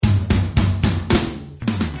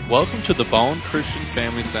Welcome to the Bowen Christian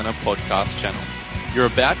Family Centre podcast channel. You're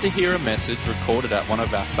about to hear a message recorded at one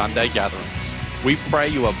of our Sunday gatherings. We pray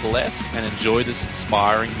you are blessed and enjoy this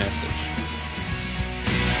inspiring message.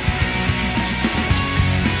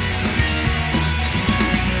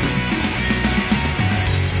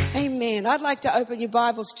 Amen. I'd like to open your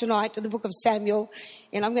Bibles tonight to the book of Samuel,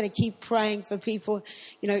 and I'm going to keep praying for people,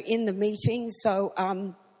 in the meeting. So,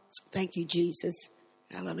 thank you, Jesus.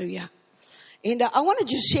 Hallelujah. And I want to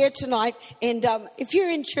just share tonight, and if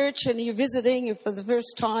you're in church and you're visiting for the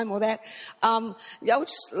first time or that, I would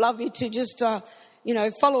just love you to just,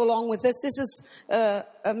 follow along with this. This is a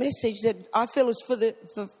message that I feel is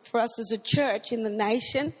for us as a church in the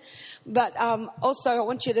nation. But also I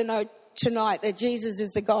want you to know tonight that Jesus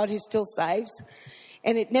is the God who still saves.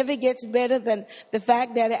 And it never gets better than the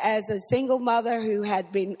fact that as a single mother who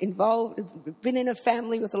had been in a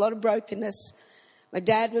family with a lot of brokenness. My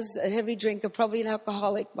dad was a heavy drinker, probably an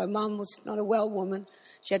alcoholic. My mum was not a well woman.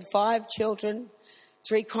 She had 5 children,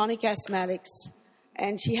 3 chronic asthmatics,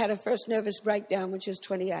 and she had her first nervous breakdown when she was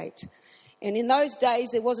 28. And in those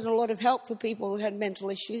days, there wasn't a lot of help for people who had mental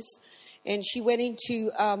issues. And she went into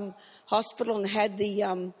hospital and had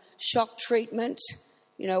the shock treatment,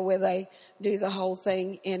 where they do the whole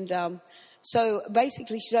thing. And so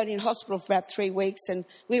basically, she was only in hospital for about 3 weeks, and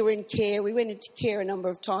we were in care. We went into care a number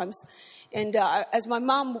of times. And as my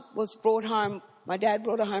mum was brought home, my dad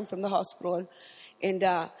brought her home from the hospital, and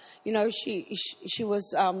she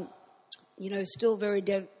was, still very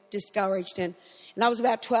discouraged. And I was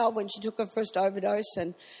about 12 when she took her first overdose,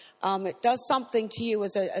 and it does something to you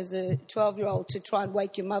as a 12-year-old to try and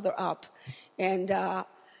wake your mother up. And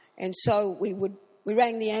so we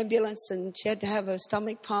rang the ambulance, and she had to have her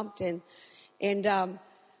stomach pumped, and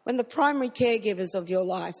when the primary caregivers of your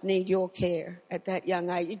life need your care at that young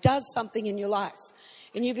age, it does something in your life.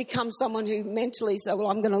 And you become someone who mentally says, well,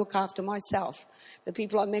 I'm going to look after myself. The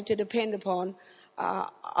people I'm meant to depend upon,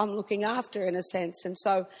 I'm looking after in a sense. And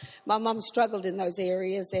so my mum struggled in those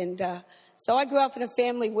areas. And so I grew up in a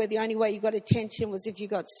family where the only way you got attention was if you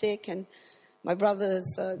got sick. And my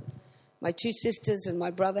brothers, my 2 sisters and my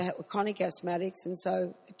brother were chronic asthmatics. And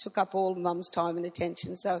so it took up all mum's time and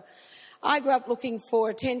attention. So I grew up looking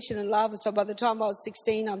for attention and love, and so by the time I was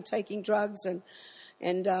 16, I'm taking drugs and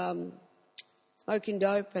smoking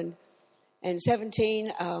dope, and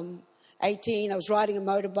 17, 18, I was riding a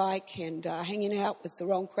motorbike and hanging out with the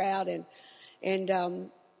wrong crowd, and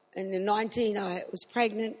in 19, I was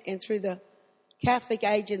pregnant, and through the Catholic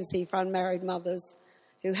Agency for Unmarried Mothers,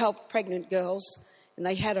 who helped pregnant girls, and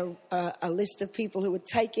they had a list of people who would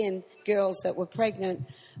take in girls that were pregnant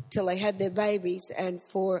till they had their babies, and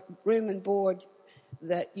for room and board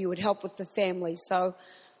that you would help with the family. So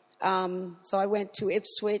I went to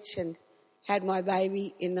Ipswich and had my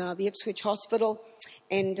baby in the Ipswich hospital,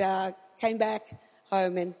 and came back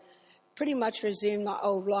home and pretty much resumed my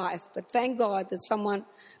old life. But thank God that someone,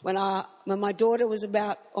 when my daughter was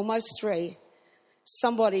about almost 3,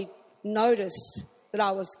 somebody noticed that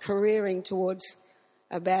I was careering towards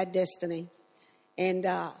a bad destiny, and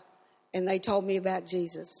they told me about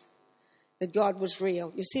Jesus, that God was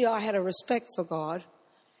real. You see, I had a respect for God,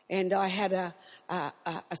 and I had a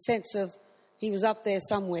sense of He was up there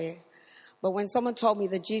somewhere. But when someone told me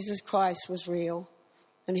that Jesus Christ was real,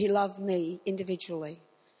 and He loved me individually,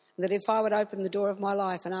 and that if I would open the door of my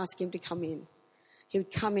life and ask Him to come in, He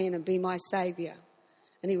would come in and be my Saviour,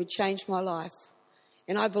 and He would change my life.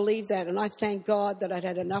 And I believe that, and I thank God that I'd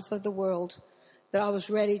had enough of the world, that I was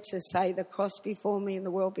ready to say the cross before me and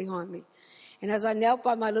the world behind me. And as I knelt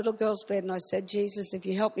by my little girl's bed and I said, Jesus, if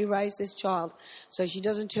you help me raise this child so she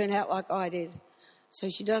doesn't turn out like I did, so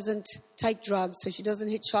she doesn't take drugs, so she doesn't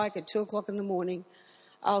hitchhike at 2 o'clock in the morning,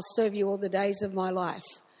 I'll serve you all the days of my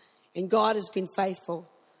life. And God has been faithful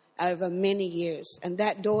over many years. And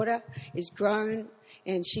that daughter is grown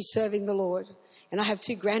and she's serving the Lord. And I have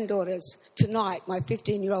 2 granddaughters. Tonight, my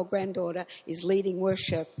 15-year-old granddaughter is leading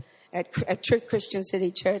worship at True Christian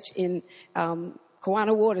City Church in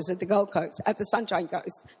Kawana Waters at the Gold Coast, at the Sunshine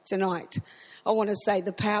Coast tonight. I want to say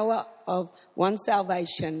the power of one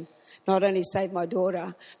salvation not only saved my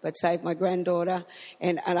daughter, but saved my granddaughter.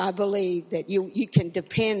 And I believe that you can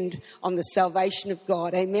depend on the salvation of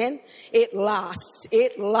God. Amen? It lasts.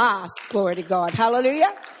 It lasts. Glory to God.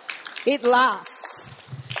 Hallelujah. It lasts.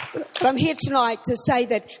 But I'm here tonight to say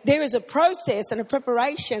that there is a process and a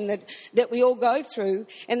preparation that we all go through.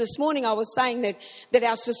 And this morning I was saying that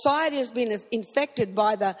our society has been infected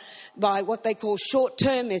by what they call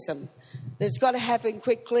short-termism. It's got to happen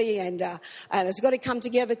quickly, and it's got to come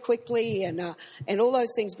together quickly, and all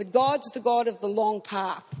those things. But God's the God of the long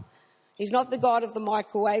path. He's not the God of the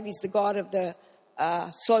microwave. He's the God of the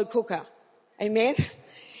slow cooker. Amen?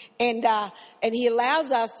 And he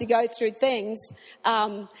allows us to go through things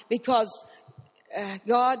because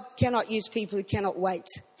God cannot use people who cannot wait.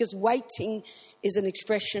 Because waiting is an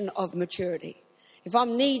expression of maturity. If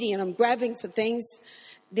I'm needy and I'm grabbing for things,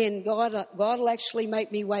 then God will actually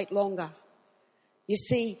make me wait longer. You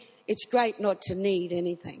see, it's great not to need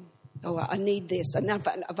anything. Oh, I need this. And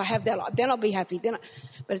if I have that, then I'll be happy. But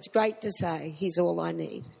it's great to say, He's all I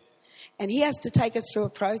need. And He has to take us through a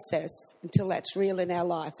process until that's real in our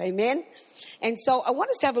life. Amen? And so I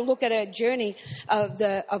want us to have a look at a journey of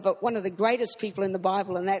one of the greatest people in the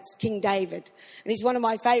Bible, and that's King David. And he's one of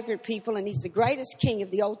my favorite people, and he's the greatest king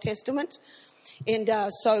of the Old Testament. And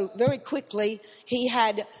so very quickly, he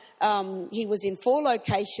was in 4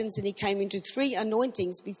 locations, and he came into 3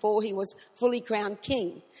 anointings before he was fully crowned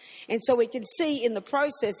king. And so we can see in the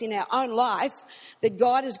process in our own life that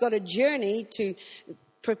God has got a journey to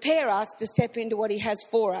prepare us to step into what He has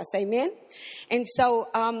for us. Amen? And so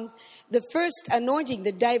the first anointing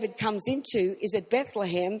that David comes into is at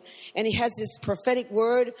Bethlehem, and he has this prophetic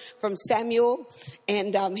word from Samuel,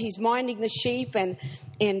 and he's minding the sheep, and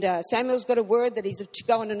Samuel's got a word that he's to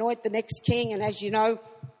go and anoint the next king. And as you know,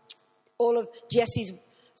 all of Jesse's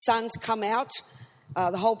sons come out,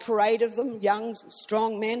 the whole parade of them, young,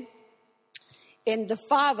 strong men. And the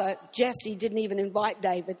father, Jesse, didn't even invite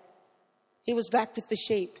David. He was back with the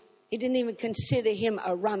sheep. He didn't even consider him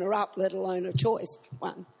a runner-up, let alone a choice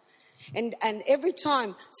one. And every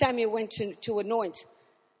time Samuel went to anoint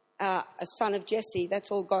a son of Jesse, that's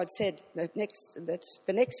all God said. The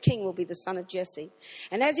next king will be the son of Jesse.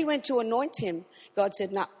 And as he went to anoint him, God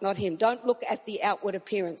said, "No, not him. Don't look at the outward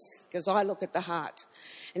appearance, because I look at the heart."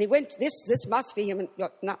 And he went, this must be him. And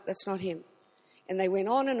no, that's not him. And they went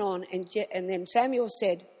on, and then Samuel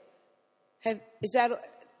said,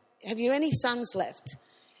 have you any sons left?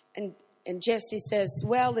 And Jesse says,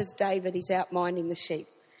 well, there's David. He's out minding the sheep.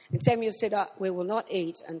 And Samuel said, we will not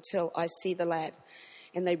eat until I see the lad.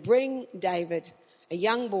 And they bring David, a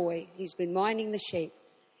young boy. He's been minding the sheep.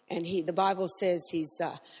 And the Bible says he's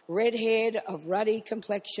red-haired, of ruddy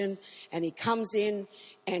complexion. And he comes in,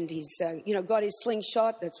 and he's got his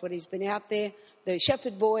slingshot. That's what he's been out there. The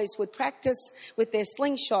shepherd boys would practice with their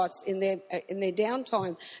slingshots in their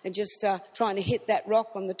downtime, and just trying to hit that rock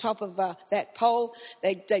on the top of that pole.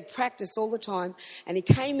 They practice all the time. And he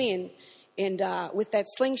came in, and with that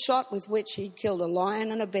slingshot with which he'd killed a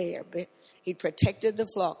lion and a bear, he protected the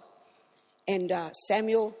flock. And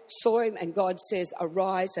Samuel saw him, and God says,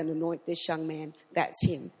 arise and anoint this young man. That's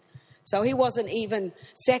him. So he wasn't even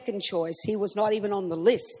second choice. He was not even on the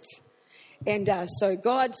list. And so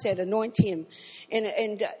God said, anoint him.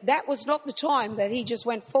 And that was not the time that he just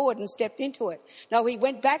went forward and stepped into it. No, he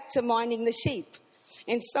went back to minding the sheep.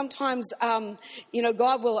 And sometimes, God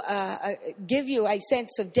will give you a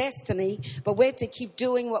sense of destiny, but we're to keep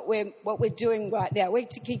doing what we're doing right now. We're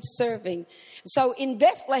to keep serving. So in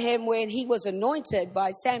Bethlehem, when he was anointed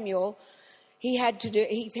by Samuel, he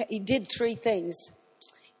did 3 things.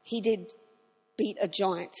 He did beat a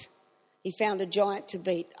giant. He found a giant to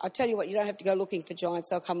beat. I'll tell you what, you don't have to go looking for giants.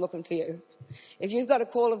 They'll come looking for you. If you've got a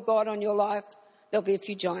call of God on your life, there'll be a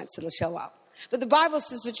few giants that'll show up. But the Bible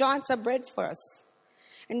says the giants are bred for us.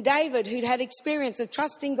 And David, who'd had experience of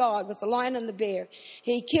trusting God with the lion and the bear,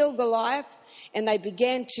 he killed Goliath, and they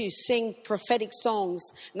began to sing prophetic songs.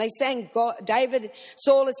 And they sang,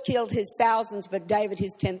 Saul has killed his thousands, but David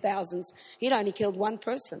his 10,000s. He'd only killed one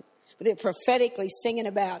person. But they're prophetically singing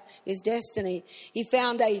about his destiny. He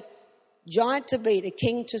found a giant to beat, a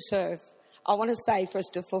king to serve. I want to say, for us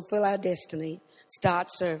to fulfill our destiny, start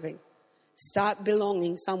serving. Start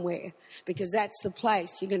belonging somewhere, because that's the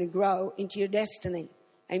place you're going to grow into your destiny.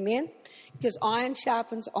 Amen? Because iron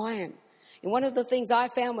sharpens iron. And one of the things I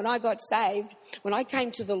found when I got saved, when I came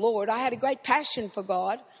to the Lord, I had a great passion for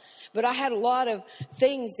God, but I had a lot of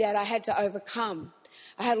things that I had to overcome.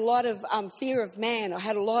 I had a lot of fear of man. I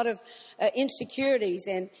had a lot of insecurities.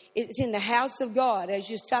 And it's in the house of God, as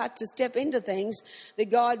you start to step into things, that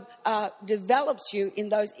God develops you in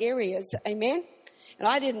those areas. Amen? And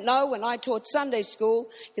I didn't know when I taught Sunday school,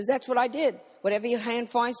 because that's what I did. Whatever your hand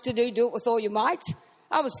finds to do, do it with all your might.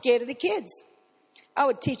 I was scared of the kids. I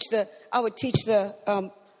would teach the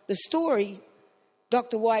story,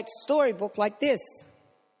 Dr. White's storybook, like this.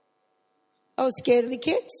 I was scared of the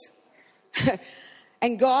kids.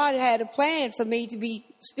 And God had a plan for me to be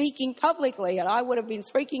speaking publicly, and I would have been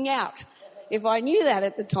freaking out if I knew that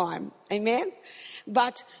at the time. Amen?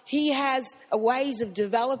 But he has ways of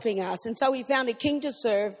developing us. And so he found a king to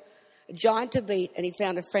serve, a giant to beat, and he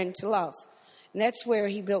found a friend to love. And that's where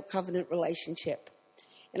he built covenant relationship.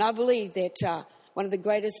 And I believe that one of the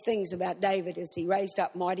greatest things about David is he raised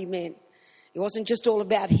up mighty men. It wasn't just all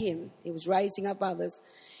about him. He was raising up others.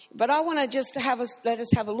 But I want to just let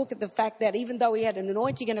us have a look at the fact that even though he had an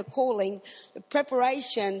anointing and a calling, the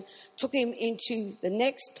preparation took him into the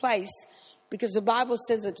next place, because the Bible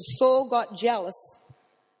says that Saul got jealous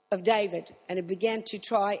of David and he began to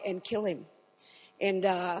try and kill him. And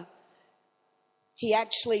he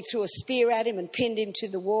actually threw a spear at him and pinned him to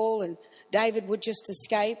the wall, and David would just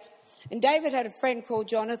escape. And David had a friend called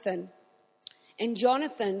Jonathan, and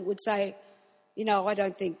Jonathan would say, I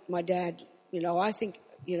don't think my dad, I think,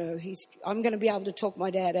 I'm going to be able to talk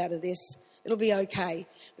my dad out of this. It'll be okay.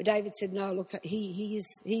 But David said, no, look, he's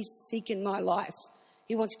seeking my life.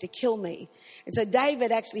 He wants to kill me. And so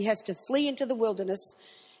David actually has to flee into the wilderness,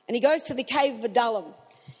 and he goes to the cave of Adullam.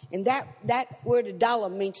 And that word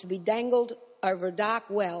Adullam means to be dangled over a dark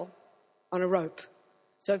well on a rope.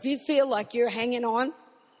 So if you feel like you're hanging on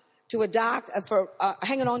to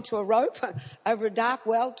hanging on to a rope over a dark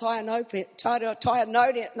well, tie a knot in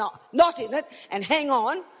it, and hang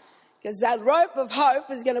on, because that rope of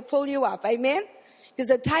hope is going to pull you up. Amen? Because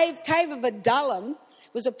the cave of Adullam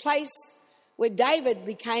was a place where David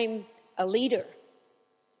became a leader.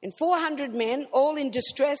 And 400 men, all in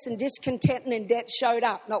distress and discontent and in debt, showed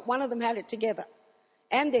up. Not one of them had it together,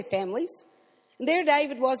 and their families. And there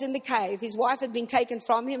David was in the cave. His wife had been taken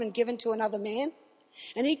from him and given to another man.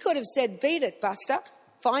 And he could have said, beat it, Buster.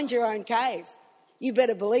 Find your own cave. You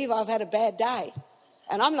better believe I've had a bad day,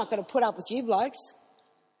 and I'm not going to put up with you blokes.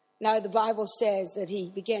 No, the Bible says that he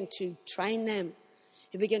began to train them.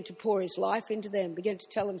 He began to pour his life into them, began to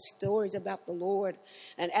tell them stories about the Lord.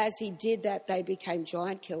 And as he did that, they became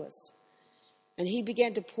giant killers. And he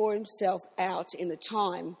began to pour himself out in a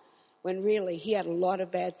time when really he had a lot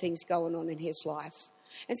of bad things going on in his life.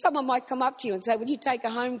 And someone might come up to you and say, would you take a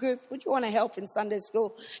home group? Would you want to help in Sunday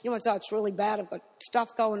school? You might say, it's really bad. I've got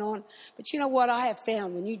stuff going on. But you know what I have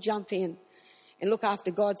found? When you jump in and look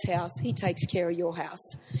after God's house, he takes care of your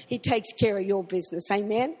house. He takes care of your business.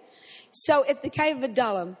 Amen? So at the cave of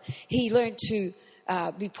Adullam, he learned to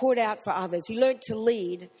be poured out for others. He learned to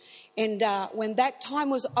lead. And when that time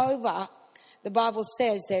was over, the Bible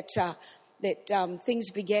says that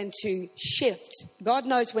things began to shift. God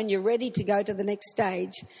knows when you're ready to go to the next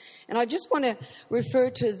stage. And I just want to refer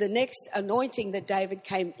to the next anointing that David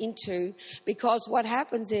came into, because what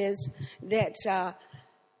happens is that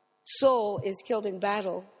Saul is killed in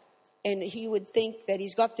battle, and he would think that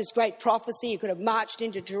he's got this great prophecy. He could have marched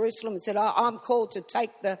into Jerusalem and said, I'm called to take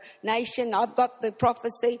the nation. I've got the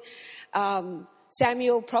prophecy.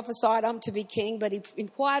 Samuel prophesied, I'm to be king, but he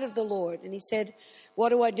inquired of the Lord, and he said, what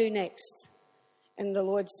do I do next? And the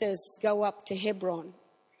Lord says, go up to Hebron.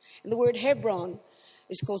 And the word Hebron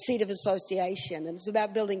is called seat of association, and it's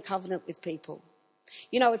about building covenant with people.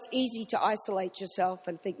 It's easy to isolate yourself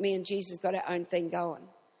and think me and Jesus got our own thing going.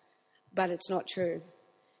 But it's not true,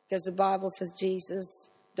 because the Bible says Jesus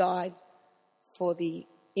died for the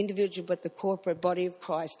individual, but the corporate body of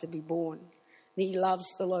Christ to be born. And he loves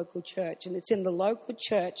the local church, and it's in the local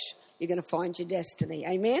church you're going to find your destiny.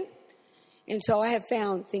 Amen? And so I have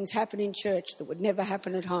found things happen in church that would never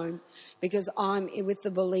happen at home, because I'm with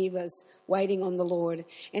the believers waiting on the Lord.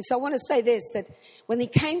 And so I want to say this, that when he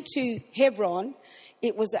came to Hebron,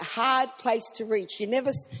 it was a hard place to reach.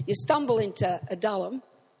 You stumble into Adullam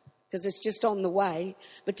because it's just on the way.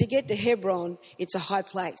 But to get to Hebron, it's a high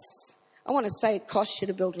place. I want to say it costs you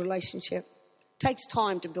to build relationship. It takes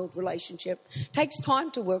time to build relationship. It takes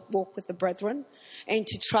time to walk with the brethren and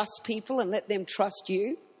to trust people and let them trust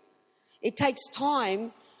you. It takes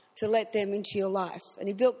time to let them into your life. And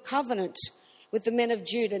he built covenant with the men of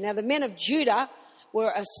Judah. Now, the men of Judah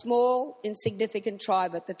were a small, insignificant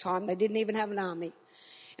tribe at the time. They didn't even have an army.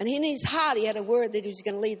 And in his heart, he had a word that he was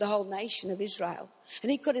going to lead the whole nation of Israel.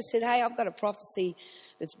 And he could have said, hey, I've got a prophecy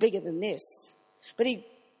that's bigger than this. But he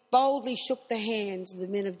boldly shook the hands of the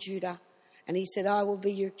men of Judah. And he said, I will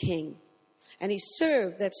be your king. And he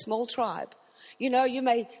served that small tribe. You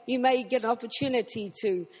may get an opportunity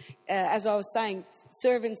to, as I was saying,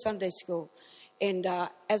 serve in Sunday school. And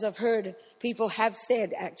as I've heard, people have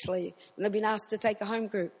said, actually, when they've been asked to take a home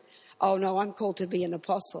group, oh, no, I'm called to be an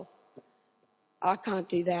apostle. I can't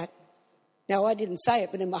do that. Now, I didn't say it,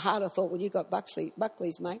 but in my heart I thought, well, you got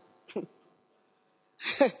Buckley's, mate.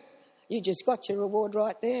 You just got your reward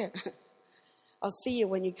right there. I'll see you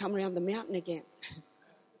when you come around the mountain again.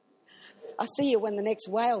 I'll see you when the next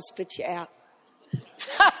whale spits you out.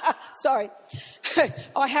 Sorry,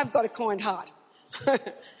 I have got a kind heart.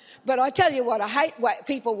 But I tell you what, I hate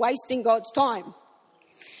people wasting God's time.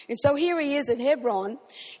 And so here he is at Hebron,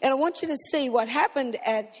 and I want you to see what happened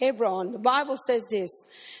at Hebron. The Bible says this,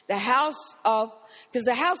 because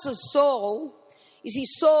the house of Saul, you see,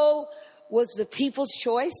 Saul was the people's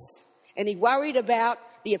choice, and he worried about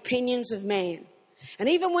the opinions of man. And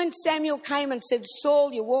even when Samuel came and said,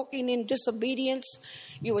 Saul, you're walking in disobedience,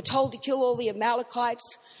 you were told to kill all the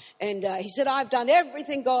Amalekites, and he said, I've done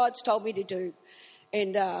everything God's told me to do.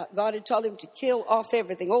 And God had told him to kill off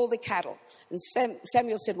everything, all the cattle. And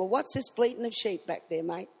Samuel said, well, what's this bleating of sheep back there,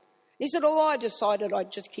 mate? He said, I decided I'd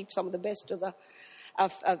just keep some of the best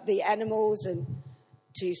of the animals and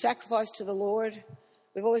to sacrifice to the Lord.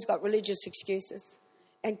 We've always got religious excuses.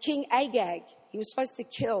 And King Agag, he was supposed to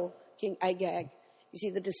kill King Agag. You see,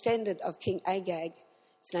 the descendant of King Agag,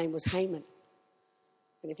 his name was Haman.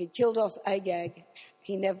 And if he'd killed off Agag,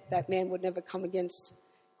 that man would never come against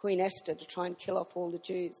Queen Esther to try and kill off all the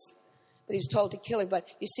Jews. But he was told to kill him. But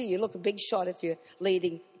you see, you look a big shot if you're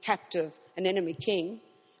leading captive an enemy king.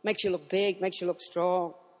 Makes you look big, makes you look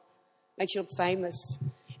strong, makes you look famous.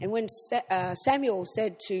 And when Samuel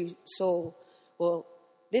said to Saul, well,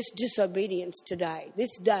 this disobedience today,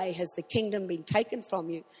 this day has the kingdom been taken from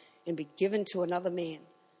you and be given to another man.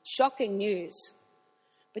 Shocking news.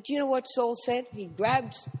 But you know what Saul said? He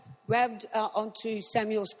grabbed onto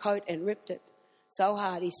Samuel's coat and ripped it so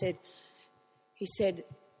hard. He said,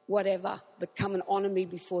 whatever, but come and honor me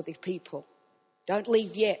before the people. Don't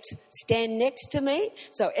leave yet. Stand next to me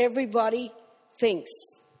so everybody thinks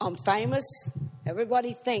I'm famous.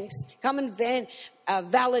 Everybody thinks. Come and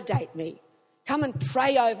validate me. Come and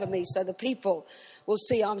pray over me so the people will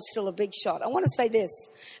see I'm still a big shot. I want to say this.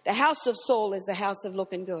 The house of Saul is the house of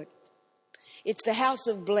looking good. It's the house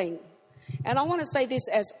of bling. And I want to say this,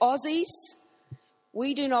 as Aussies,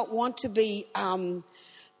 we do not want to be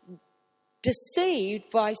deceived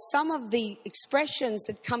by some of the expressions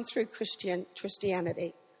that come through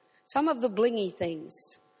Christianity, some of the blingy things,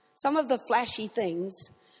 some of the flashy things,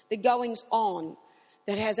 the goings on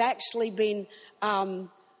that has actually been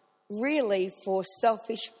really for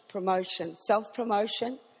selfish promotion,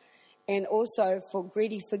 self-promotion, and also for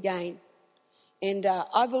greedy for gain. And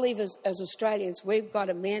I believe as Australians, we've got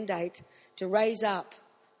a mandate to raise up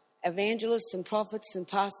evangelists and prophets and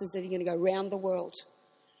pastors that are going to go around the world.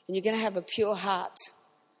 And you're going to have a pure heart.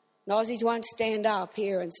 And Aussies won't stand up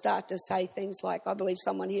here and start to say things like, I believe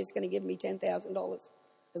someone here is going to give me $10,000.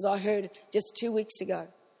 As I heard just 2 weeks ago.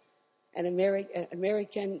 An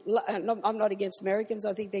American, I'm not against Americans,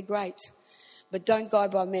 I think they're great. But don't go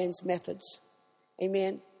by man's methods.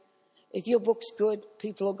 Amen. If your book's good,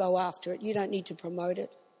 people will go after it. You don't need to promote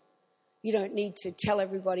it. You don't need to tell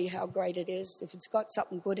everybody how great it is. If it's got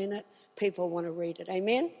something good in it, people want to read it.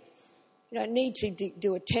 Amen? You don't need to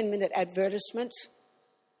do a 10-minute advertisement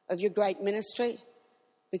of your great ministry,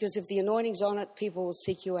 because if the anointing's on it, people will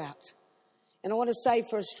seek you out. And I want to say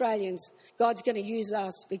for Australians, God's going to use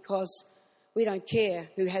us because we don't care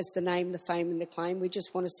who has the name, the fame and the claim. We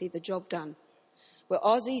just want to see the job done. We're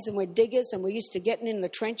Aussies and we're diggers and we're used to getting in the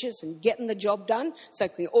trenches and getting the job done so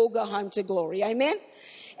we all go home to glory. Amen?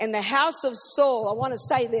 And the house of Saul, I want to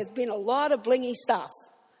say there's been a lot of blingy stuff.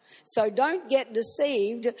 So don't get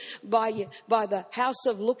deceived by the house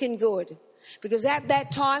of looking good. Because at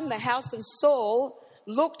that time, the house of Saul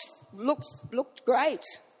looked great.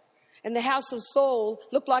 And the house of Saul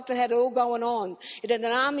looked like it had it all going on. It had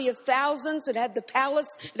an army of thousands. It had the palace.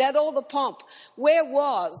 It had all the pomp. Where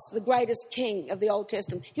was the greatest king of the Old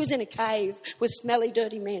Testament? He was in a cave with smelly,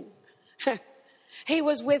 dirty men. He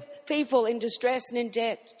was with people in distress and in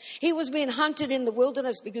debt. He was being hunted in the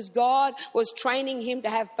wilderness because God was training him to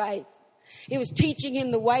have faith. He was teaching him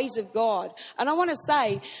the ways of God. And I want to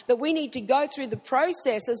say that we need to go through the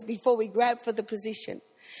processes before we grab for the position.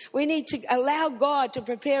 We need to allow God to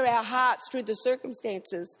prepare our hearts through the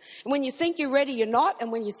circumstances. And when you think you're ready, you're not. And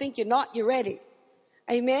when you think you're not, you're ready.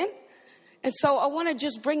 Amen? And so I want to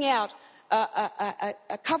just bring out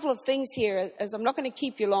a couple of things here, as I'm not going to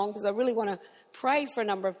keep you long because I really want to pray for a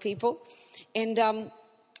number of people. And in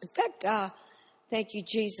fact, thank you,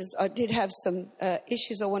 Jesus. I did have some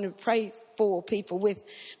issues I wanted to pray for people with.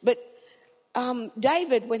 But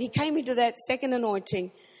David, when he came into that second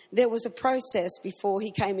anointing, there was a process before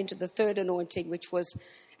he came into the third anointing, which was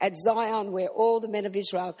at Zion, where all the men of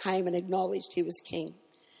Israel came and acknowledged he was king.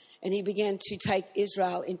 And he began to take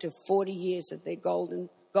Israel into 40 years of their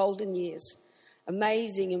golden years.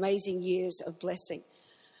 Amazing, amazing years of blessing.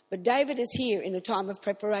 But David is here in a time of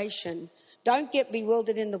preparation. Don't get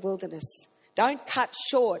bewildered in the wilderness. Don't cut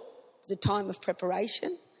short the time of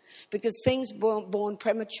preparation, because things born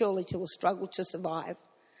prematurely will struggle to survive.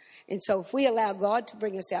 And so if we allow God to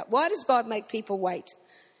bring us out, why does God make people wait?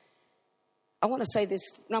 I want to say this.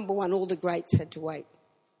 Number one, all the greats had to wait.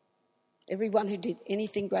 Everyone who did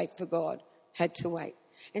anything great for God had to wait.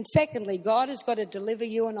 And secondly, God has got to deliver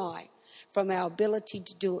you and I from our ability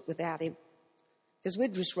to do it without him. Because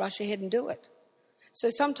we'd just rush ahead and do it. So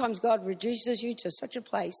sometimes God reduces you to such a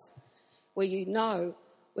place where you know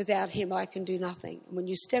without him I can do nothing. And when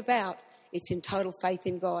you step out, it's in total faith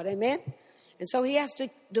in God. Amen? And so he has to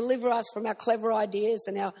deliver us from our clever ideas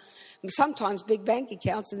and our sometimes big bank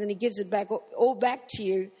accounts, and then he gives it back all back to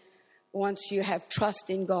you once you have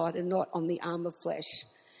trust in God and not on the arm of flesh.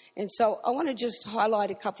 And so I want to just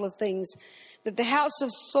highlight a couple of things. That the house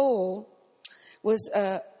of Saul was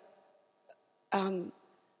the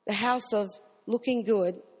house of looking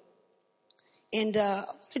good. And I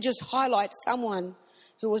want to just highlight someone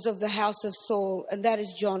who was of the house of Saul, and that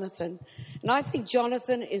is Jonathan. And I think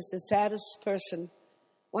Jonathan is the saddest person,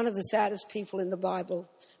 one of the saddest people in the Bible,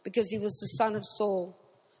 because he was the son of Saul,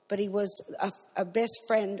 but he was a best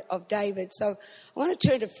friend of David. So I want to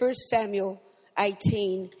turn to 1 Samuel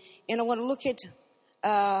 18, and I want to look at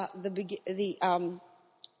the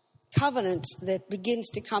covenant that begins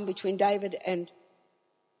to come between David and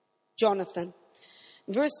Jonathan.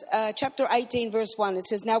 Chapter 18, verse 1, it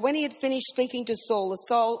says, "Now when he had finished speaking to Saul, the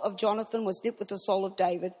soul of Jonathan was knit with the soul of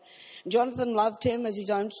David. Jonathan loved him as his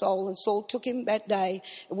own soul, and Saul took him that day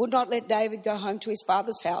and would not let David go home to his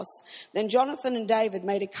father's house. Then Jonathan and David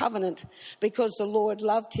made a covenant because the Lord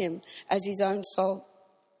loved him as his own soul.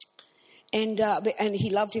 And he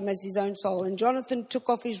loved him as his own soul. And Jonathan took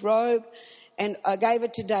off his robe and gave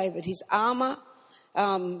it to David, his armor,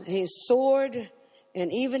 his sword,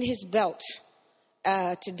 and even his belt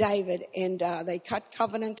to David. And they cut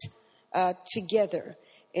covenant together.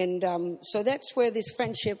 And so that's where this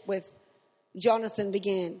friendship with Jonathan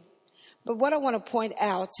began. But what I want to point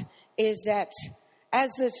out is that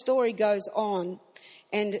as the story goes on,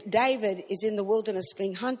 and David is in the wilderness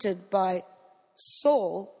being hunted by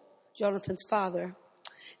Saul, Jonathan's father,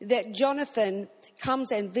 that Jonathan comes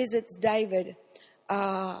and visits David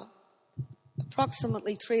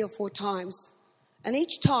approximately 3 or 4 times. And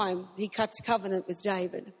each time he cuts covenant with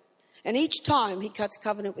David. And each time he cuts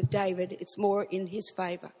covenant with David, it's more in his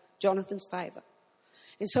favor, Jonathan's favor.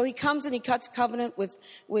 And so he comes and he cuts covenant with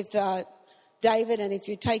David. And if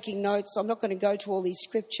you're taking notes, I'm not going to go to all these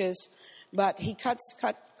scriptures, but he cut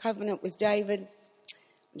covenant with David.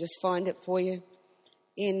 I'll just find it for you.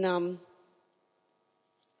 I'll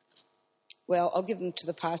give them to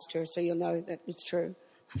the pastor so you'll know that it's true.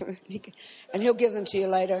 And he'll give them to you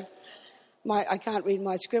later. I can't read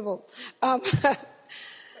my scribble. The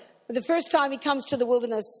first time he comes to the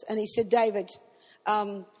wilderness and he said, David,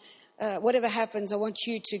 whatever happens, I want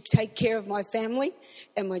you to take care of my family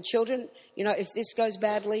and my children. You know, if this goes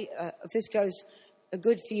badly, if this goes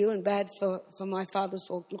good for you and bad for my father's,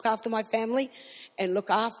 or look after my family and look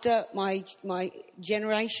after my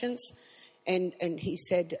generations. And he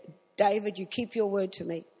said, David, you keep your word to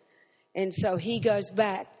me. And so he goes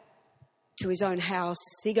back to his own house.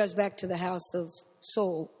 He goes back to the house of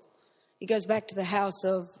Saul. He goes back to the house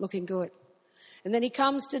of looking good. And then he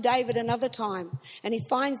comes to David another time and he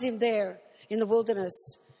finds him there in the wilderness.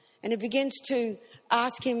 And he begins to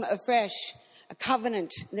ask him afresh a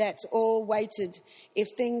covenant that's all weighted if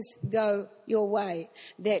things go your way.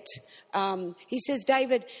 That he says,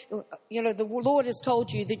 David, you know, the Lord has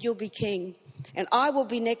told you that you'll be king and I will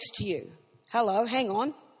be next to you. Hello, hang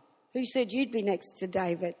on. Who said you'd be next to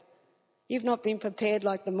David? You've not been prepared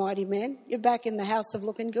like the mighty men. You're back in the house of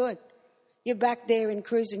looking good. You're back there in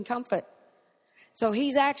cruising comfort. So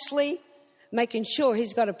he's actually making sure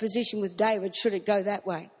he's got a position with David should it go that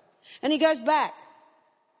way. And he goes back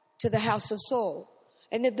to the house of Saul.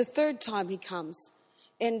 And then the third time he comes.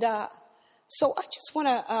 And so I just want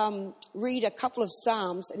to read a couple of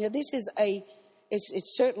Psalms. And this is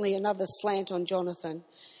it's certainly another slant on Jonathan.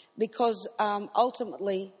 Because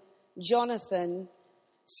ultimately Jonathan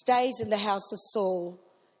stays in the house of Saul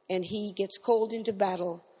and he gets called into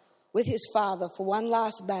battle with his father for one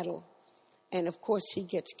last battle. And of course he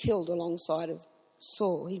gets killed alongside of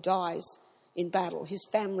Saul. He dies in battle. His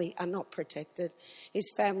family are not protected. His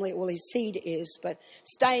family, well, his seed is, but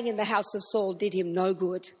staying in the house of Saul did him no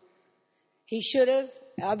good. He should have,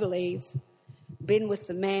 I believe, been with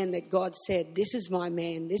the man that God said, this is my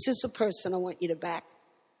man. This is the person I want you to back.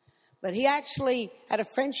 But he actually had a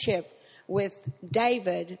friendship with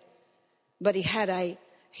David, but he had a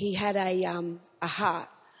heart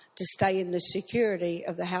to stay in the security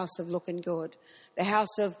of the house of looking good, the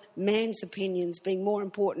house of man's opinions being more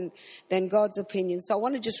important than God's opinion. So I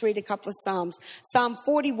want to just read a couple of Psalms. Psalm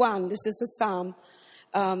 41, this is a psalm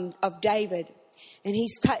of David. And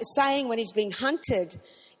he's saying when he's being hunted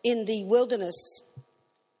in the wilderness.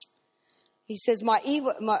 He says, my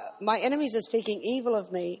enemies are speaking evil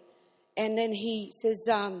of me. And then he says,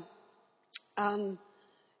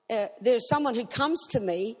 there's someone who comes to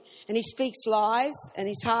me and he speaks lies and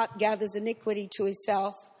his heart gathers iniquity to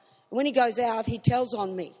himself. And when he goes out, he tells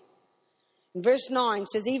on me. And verse 9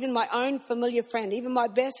 says, even my own familiar friend, even my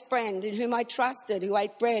best friend in whom I trusted, who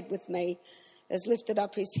ate bread with me, has lifted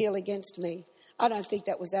up his heel against me. I don't think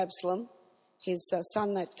that was Absalom, his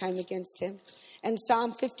son that came against him. And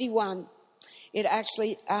Psalm 51, it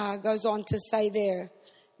actually goes on to say there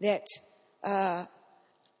that,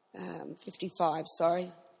 55,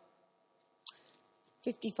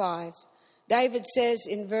 David says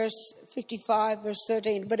in verse 55, verse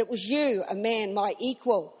 13, but it was you, a man, my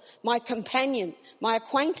equal, my companion, my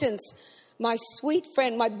acquaintance, my sweet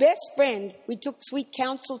friend, my best friend. We took sweet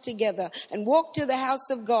counsel together and walked to the house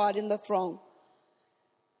of God in the throng.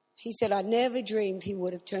 He said, I never dreamed he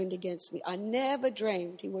would have turned against me. I never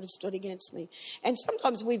dreamed he would have stood against me. And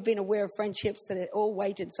sometimes we've been aware of friendships that are all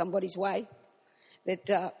weighted somebody's way.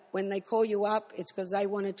 That when they call you up, it's because they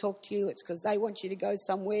want to talk to you. It's because they want you to go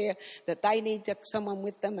somewhere, that they need someone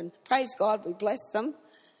with them. And praise God, we bless them.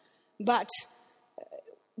 But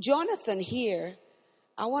Jonathan here,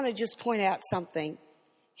 I want to just point out something.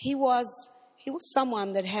 He was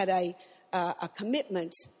someone that had a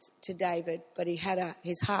commitment to David, but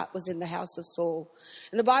his heart was in the house of Saul.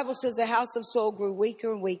 And the Bible says the house of Saul grew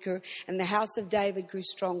weaker and weaker, and the house of David grew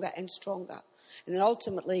stronger and stronger. And then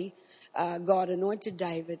ultimately, God anointed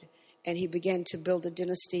David, and he began to build a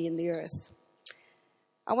dynasty in the earth.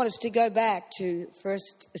 I want us to go back to 1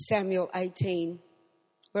 Samuel 18,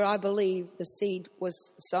 where I believe the seed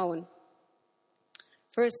was sown.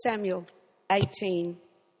 1 Samuel 18.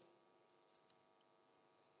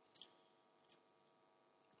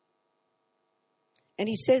 And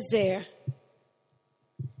he says there,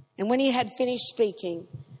 and when he had finished speaking,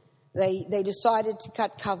 they decided to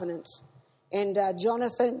cut covenant. And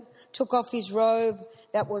Jonathan took off his robe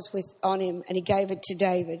that was on him, and he gave it to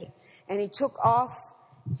David. And he took off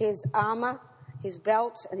his armor, his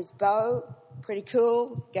belt, and his bow. Pretty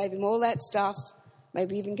cool. Gave him all that stuff.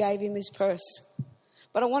 Maybe even gave him his purse.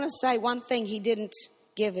 But I want to say one thing he didn't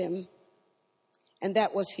give him, and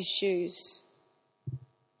that was his shoes.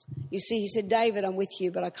 You see, he said, David, I'm with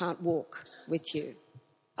you, but I can't walk with you.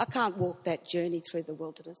 I can't walk that journey through the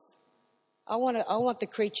wilderness. I want the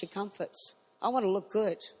creature comforts. I want to look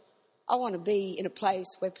good. I want to be in a place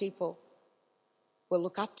where people will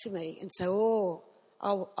look up to me and say, oh,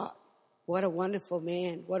 what a wonderful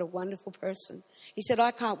man. What a wonderful person. He said,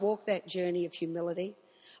 I can't walk that journey of humility.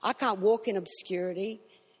 I can't walk in obscurity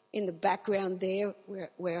in the background there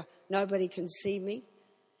where nobody can see me.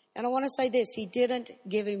 And I want to say this, he didn't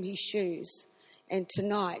give him his shoes. And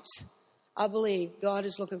tonight, I believe God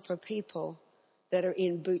is looking for people that are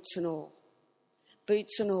in boots and all.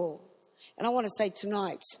 Boots and all. And I want to say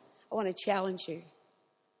tonight, I want to challenge you.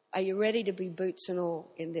 Are you ready to be boots and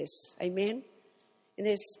all in this? Amen? In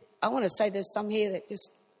this, I want to say there's some here that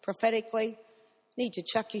just prophetically need to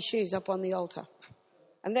chuck your shoes up on the altar.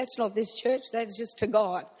 And that's not this church, that's just to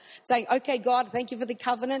God. Saying, okay, God, thank you for the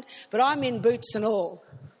covenant, but I'm in boots and all.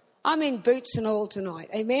 I'm in boots and all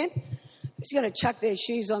tonight. Amen? Who's going to chuck their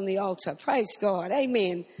shoes on the altar? Praise God.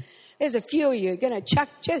 Amen. There's a few of you going to chuck,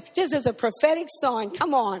 just as a prophetic sign.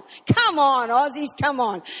 Come on, Aussies, come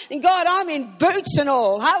on. And God, I'm in boots and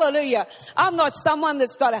all. Hallelujah. I'm not someone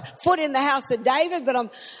that's got a foot in the house of David, but I've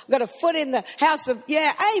got a foot in the house of,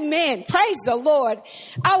 amen. Praise the Lord.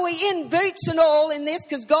 Are we in boots and all in this?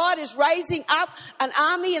 Because God is raising up an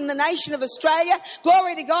army in the nation of Australia.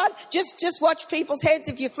 Glory to God. Just watch people's heads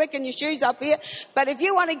if you're flicking your shoes up here. But if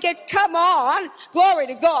you want to come on, glory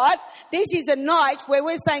to God. This is a night where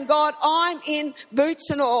we're saying, God, I'm in boots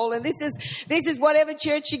and all, and this is whatever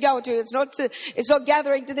church you go to. It's not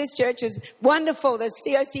gathering to this church. It's wonderful. The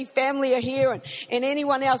COC family are here, and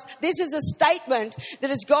anyone else. This is a statement that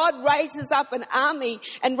as God raises up an army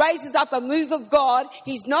and raises up a move of God,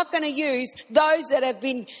 He's not going to use those that have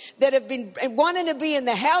been wanting to be in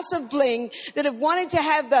the house of bling, that have wanted to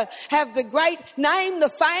have the great name, the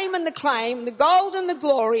fame, and the claim, the gold and the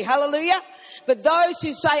glory. Hallelujah. But those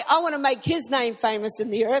who say, I want to make His name famous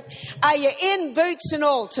in the earth, are you in boots and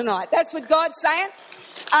all tonight? That's what God's saying.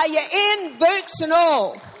 Are you in boots and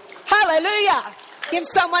all? Hallelujah. Give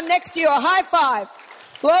someone next to you a high five.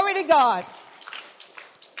 Glory to God.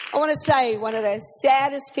 I want to say one of the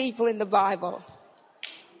saddest people in the Bible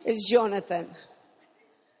is Jonathan.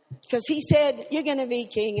 Because he said, you're going to be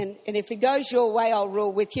king, and if it goes your way, I'll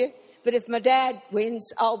rule with you. But if my dad wins,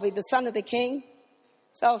 I'll be the son of the king.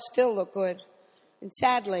 So I'll still look good. And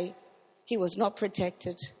sadly, he was not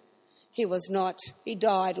protected. He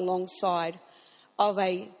died alongside of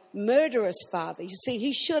a murderous father. You see,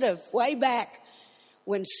 he should have, way back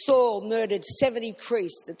when Saul murdered 70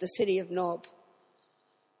 priests at the city of Nob,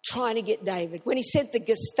 trying to get David. When he sent the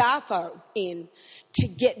Gestapo in to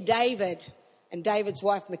get David, and David's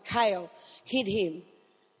wife Michal hid him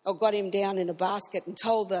or got him down in a basket and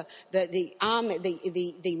told the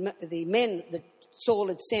men that Saul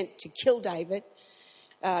had sent to kill David,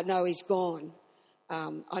 no, he's gone.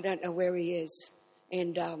 I don't know where he is.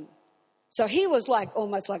 And so he was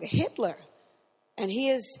almost like a Hitler. And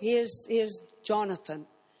here's Jonathan,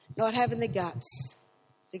 not having the guts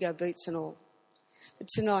to go boots and all. But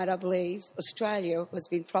tonight, I believe, Australia has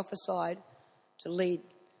been prophesied to lead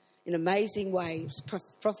in amazing ways.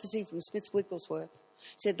 Prophecy from Smith Wigglesworth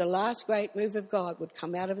said the last great move of God would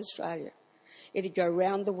come out of Australia. It'd go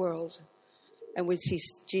round the world, and we'd see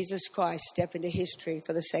Jesus Christ step into history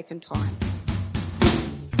for the second time.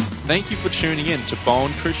 Thank you for tuning in to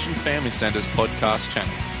Bowen Christian Family Centre's podcast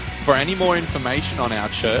channel. For any more information on our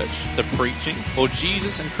church, the preaching, or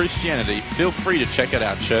Jesus and Christianity, feel free to check out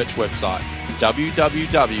our church website,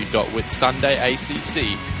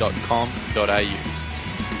 www.whitsundayacc.com.au.